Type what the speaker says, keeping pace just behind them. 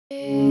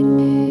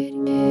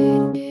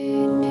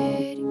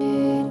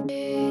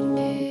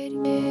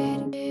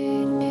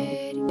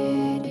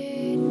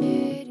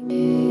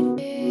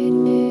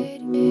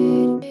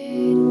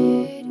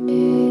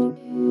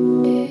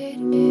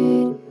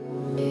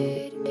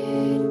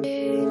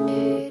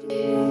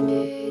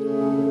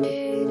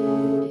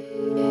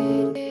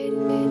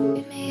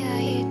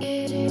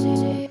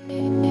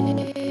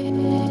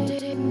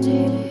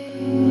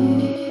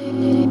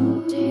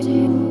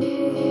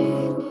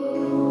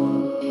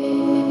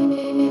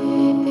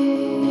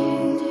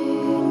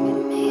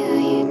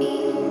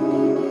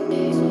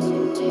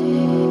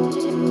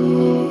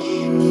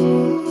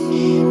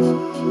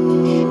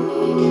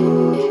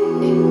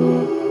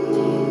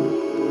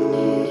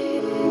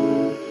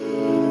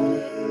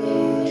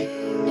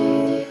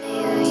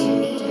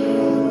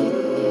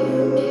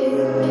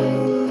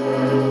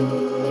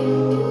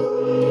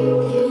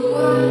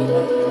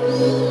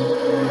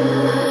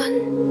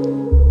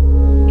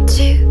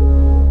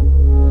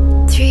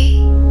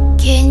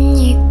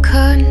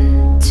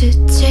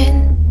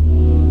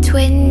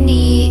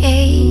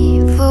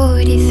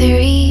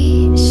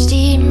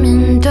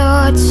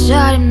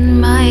Shot in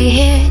my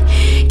head.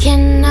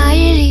 Can I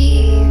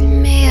leave?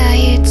 May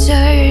I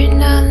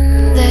turn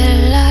on the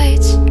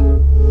lights?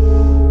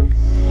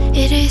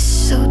 It is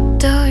so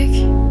dark,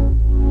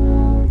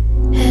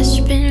 has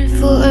been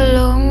for a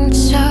long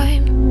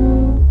time.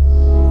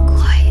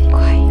 Quiet,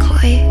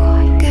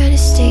 gotta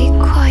stay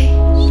quiet.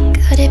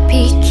 Gotta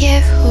be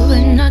careful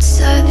and not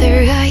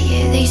other eye.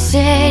 Yeah, they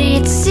said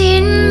it's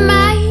in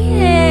my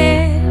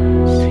head.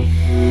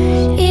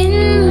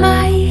 In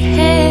my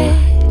head.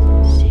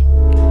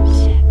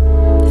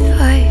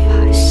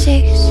 5,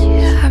 6,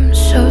 I'm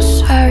so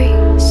sorry.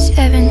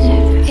 7,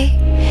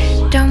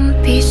 8, don't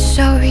be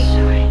sorry.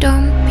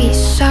 Don't be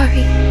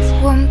sorry.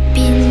 Won't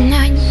be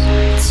 9,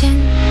 10.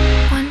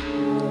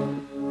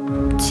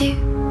 1,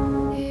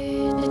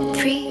 2,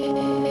 3.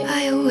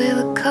 I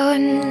will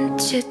count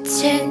to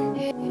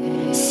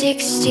 10.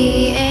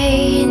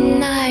 68,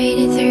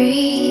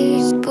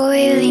 93.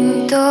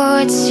 Boiling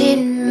thoughts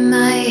in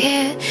my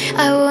head.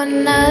 I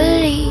wanna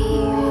leave.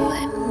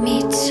 Let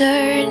me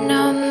turn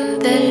on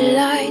the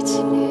lights.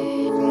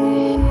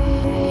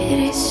 It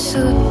is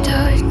so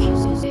dark.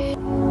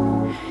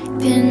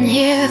 Been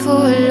here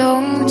for a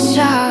long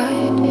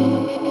time.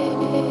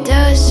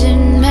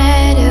 Doesn't